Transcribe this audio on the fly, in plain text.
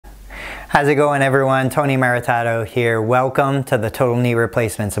How's it going, everyone? Tony Maritato here. Welcome to the Total Knee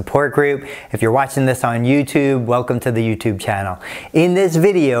Replacement Support Group. If you're watching this on YouTube, welcome to the YouTube channel. In this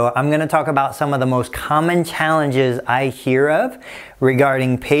video, I'm going to talk about some of the most common challenges I hear of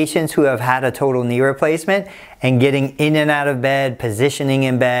regarding patients who have had a total knee replacement and getting in and out of bed, positioning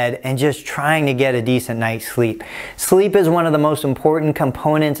in bed, and just trying to get a decent night's sleep. Sleep is one of the most important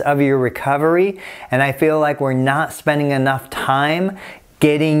components of your recovery, and I feel like we're not spending enough time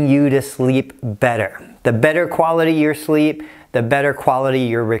getting you to sleep better. The better quality your sleep, the better quality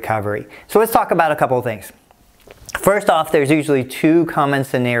your recovery. So let's talk about a couple of things. First off, there's usually two common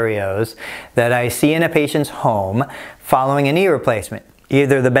scenarios that I see in a patient's home following a knee replacement.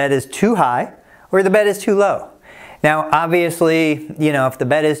 Either the bed is too high or the bed is too low. Now, obviously, if the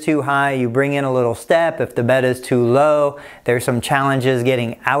bed is too high, you bring in a little step. If the bed is too low, there's some challenges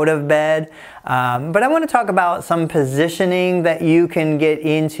getting out of bed. But I want to talk about some positioning that you can get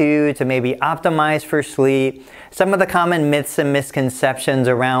into to maybe optimize for sleep, some of the common myths and misconceptions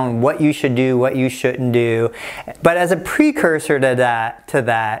around what you should do, what you shouldn't do. But as a precursor to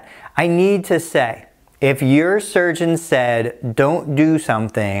that, I need to say, if your surgeon said don't do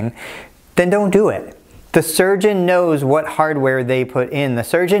something, then don't do it. The surgeon knows what hardware they put in. The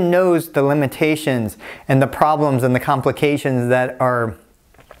surgeon knows the limitations and the problems and the complications that are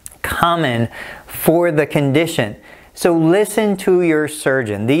common for the condition. So listen to your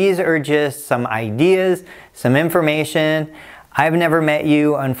surgeon. These are just some ideas, some information. I've never met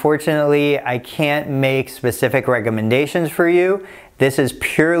you. Unfortunately, I can't make specific recommendations for you. This is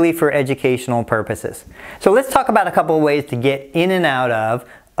purely for educational purposes. So let's talk about a couple of ways to get in and out of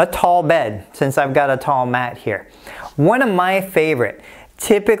a tall bed, since I've got a tall mat here. One of my favorite,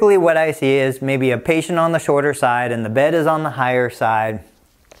 typically what I see is maybe a patient on the shorter side and the bed is on the higher side,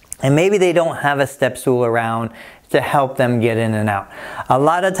 and maybe they don't have a step stool around to help them get in and out. A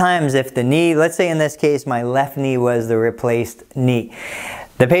lot of times if the knee, let's say in this case my left knee was the replaced knee,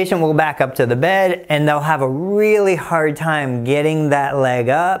 the patient will back up to the bed and they'll have a really hard time getting that leg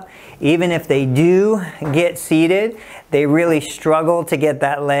up. Even if they do get seated, they really struggle to get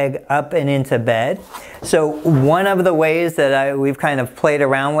that leg up and into bed. So one of the ways that we've kind of played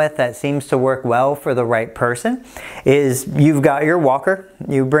around with that seems to work well for the right person is you've got your walker.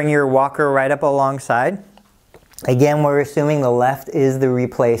 You bring your walker right up alongside. Again, we're assuming the left is the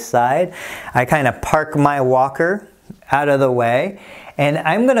replaced side. I kind of park my walker out of the way, and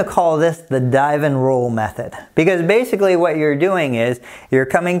I'm going to call this the dive and roll method, because basically what you're doing is you're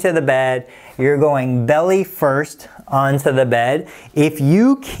coming to the bed, you're going belly first onto the bed. If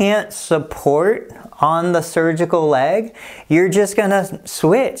you can't support on the surgical leg, you're just going to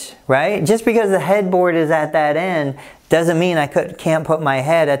switch, right? Just because the headboard is at that end doesn't mean I can't put my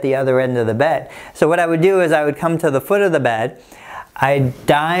head at the other end of the bed. So what I would do is I would come to the foot of the bed, I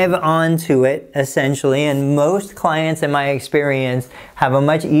dive onto it essentially, and most clients in my experience have a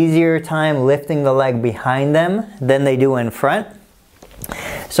much easier time lifting the leg behind them than they do in front.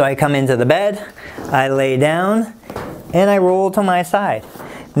 So I come into the bed, I lay down, and I roll to my side.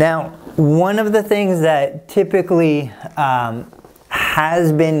 Now, one of the things that typically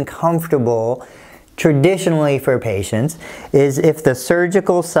has been comfortable traditionally for patients is if the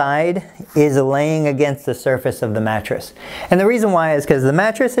surgical side is laying against the surface of the mattress. And the reason why is because the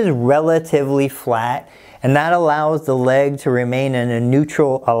mattress is relatively flat, and that allows the leg to remain in a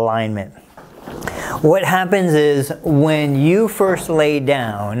neutral alignment. What happens is when you first lay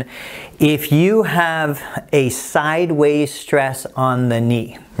down, if you have a sideways stress on the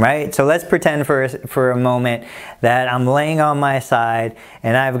knee, right? So let's pretend for a moment that I'm laying on my side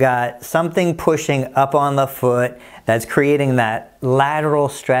and I've got something pushing up on the foot that's creating that lateral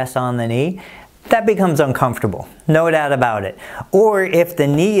stress on the knee. That becomes uncomfortable, no doubt about it. Or if the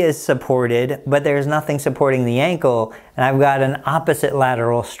knee is supported, but there's nothing supporting the ankle, and I've got an opposite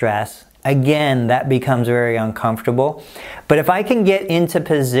lateral stress, again, that becomes very uncomfortable. But if I can get into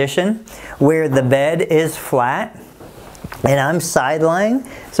position where the bed is flat and I'm side lying,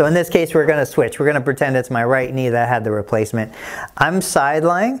 so in this case we're going to switch. We're going to pretend it's my right knee that had the replacement. I'm side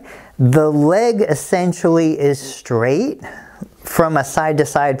lying. The leg essentially is straight from a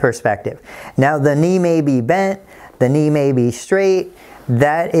side-to-side perspective. Now the knee may be bent, the knee may be straight.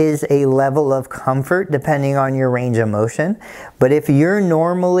 That is a level of comfort depending on your range of motion. But if you're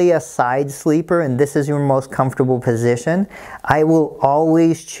normally a side sleeper and this is your most comfortable position, I will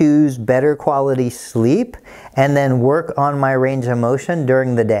always choose better quality sleep and then work on my range of motion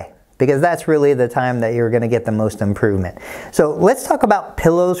during the day, because that's really the time that you're going to get the most improvement. So let's talk about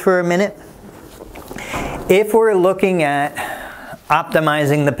pillows for a minute. If we're looking at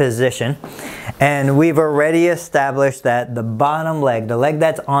optimizing the position. And we've already established that the bottom leg, the leg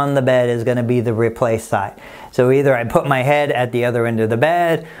that's on the bed, is going to be the replaced side. So either I put my head at the other end of the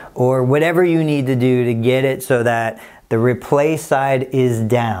bed, or whatever you need to do to get it so that the replaced side is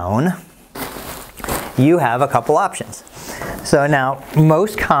down, you have a couple options. So now,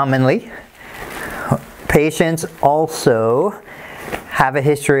 most commonly, patients also have a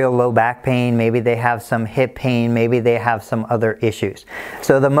history of low back pain, maybe they have some hip pain, maybe they have some other issues.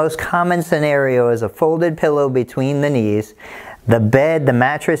 So the most common scenario is a folded pillow between the knees. The bed, the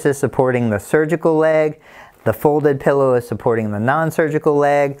mattress is supporting the surgical leg. The folded pillow is supporting the non-surgical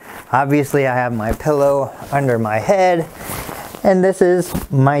leg. Obviously, I have my pillow under my head, and this is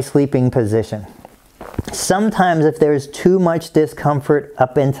my sleeping position. Sometimes if there's too much discomfort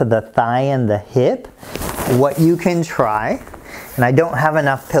up into the thigh and the hip, what you can try, and I don't have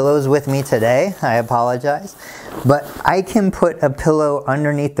enough pillows with me today, I apologize, but I can put a pillow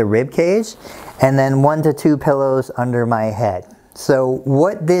underneath the rib cage and then 1 to 2 pillows under my head. So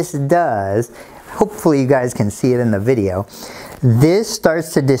what this does, hopefully you guys can see it in the video, this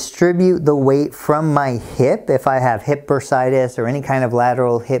starts to distribute the weight from my hip. If I have hip bursitis or any kind of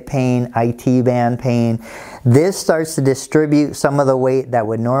lateral hip pain, IT band pain, this starts to distribute some of the weight that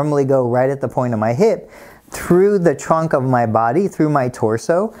would normally go right at the point of my hip through the trunk of my body, through my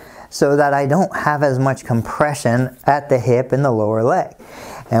torso, so that I don't have as much compression at the hip and the lower leg.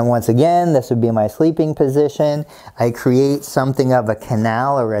 And once again, this would be my sleeping position. I create something of a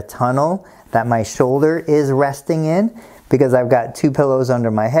canal or a tunnel that my shoulder is resting in, because I've got 2 pillows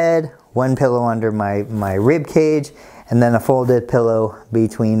under my head, 1 pillow under my rib cage, and then a folded pillow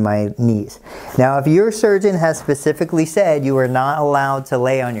between my knees. Now, if your surgeon has specifically said you are not allowed to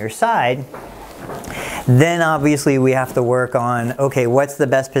lay on your side, then obviously we have to work on, okay, what's the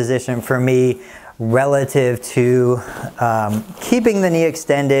best position for me relative to keeping the knee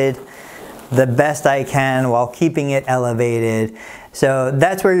extended the best I can while keeping it elevated. So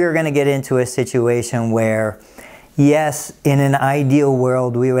that's where you're going to get into a situation where, yes, in an ideal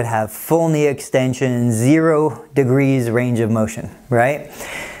world, we would have full knee extension, 0 degrees range of motion, right?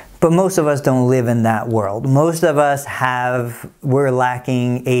 But most of us don't live in that world. Most of us we're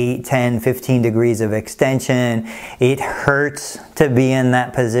lacking 8, 10, 15 degrees of extension. It hurts to be in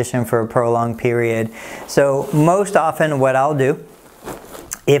that position for a prolonged period. So most often what I'll do,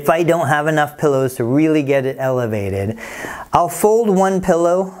 if I don't have enough pillows to really get it elevated, I'll fold 1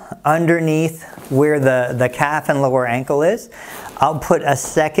 pillow underneath where the calf and lower ankle is. I'll put a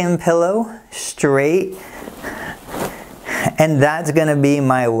 2nd pillow straight, and that's going to be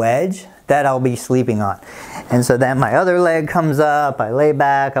my wedge that I'll be sleeping on. And so then my other leg comes up, I lay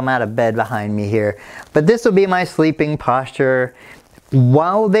back, I'm out of bed behind me here. But this will be my sleeping posture.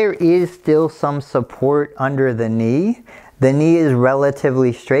 While there is still some support under the knee is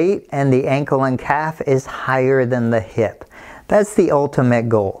relatively straight and the ankle and calf is higher than the hip. That's the ultimate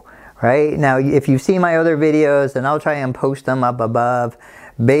goal, right? Now, if you see my other videos, and I'll try and post them up above,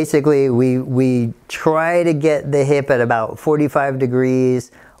 basically we try to get the hip at about 45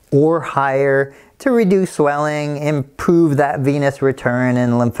 degrees or higher to reduce swelling, improve that venous return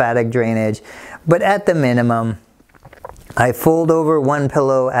and lymphatic drainage. But at the minimum, I fold over 1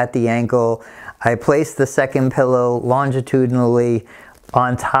 pillow at the ankle. I place the 2nd pillow longitudinally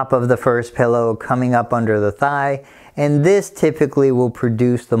on top of the 1st pillow, coming up under the thigh. And this typically will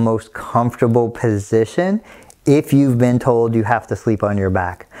produce the most comfortable position if you've been told you have to sleep on your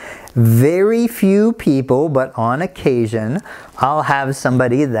back. Very few people, but on occasion, I'll have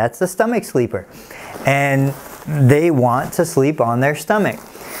somebody that's a stomach sleeper and they want to sleep on their stomach.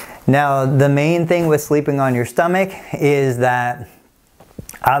 Now, the main thing with sleeping on your stomach is that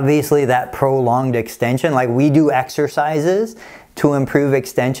obviously that prolonged extension, like we do exercises to improve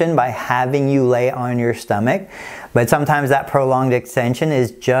extension by having you lay on your stomach, but sometimes that prolonged extension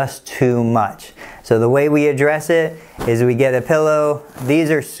is just too much. So the way we address it is we get a pillow.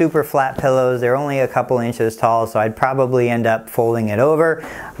 These are super flat pillows. They're only a couple inches tall, so I'd probably end up folding it over.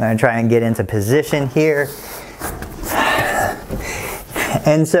 I'm going to try and get into position here.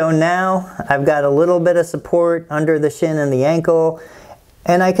 And so now I've got a little bit of support under the shin and the ankle,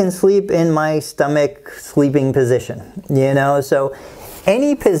 and I can sleep in my stomach sleeping position, you know? So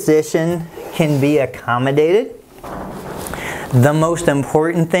any position can be accommodated. The most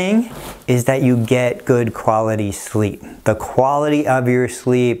important thing is that you get good quality sleep. The quality of your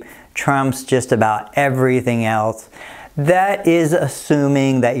sleep trumps just about everything else. That is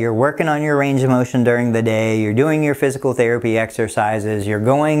assuming that you're working on your range of motion during the day, you're doing your physical therapy exercises, you're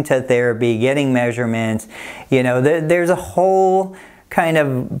going to therapy, getting measurements. You know, there's a whole kind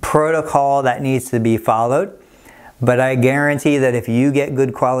of protocol that needs to be followed. But I guarantee that if you get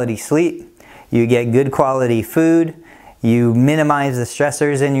good quality sleep, you get good quality food, you minimize the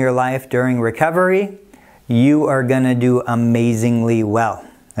stressors in your life during recovery, you are gonna do amazingly well,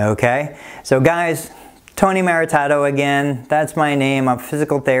 okay? So guys, Tony Maritato again, that's my name. I'm a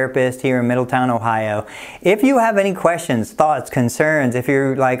physical therapist here in Middletown, Ohio. If you have any questions, thoughts, concerns, if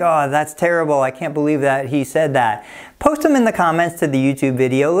you're like, oh, that's terrible, I can't believe that he said that, post them in the comments to the YouTube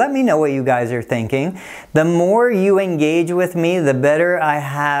video. Let me know what you guys are thinking. The more you engage with me, the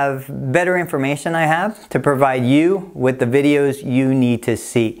better information I have to provide you with the videos you need to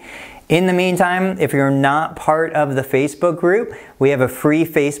see. In the meantime, if you're not part of the Facebook group, we have a free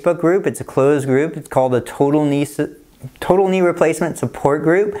Facebook group. It's a closed group. It's called the Total Knee Replacement Support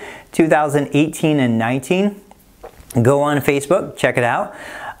Group 2018 and 19. Go on Facebook, check it out.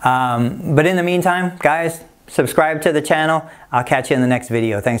 But in the meantime, guys, subscribe to the channel. I'll catch you in the next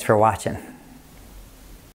video. Thanks for watching.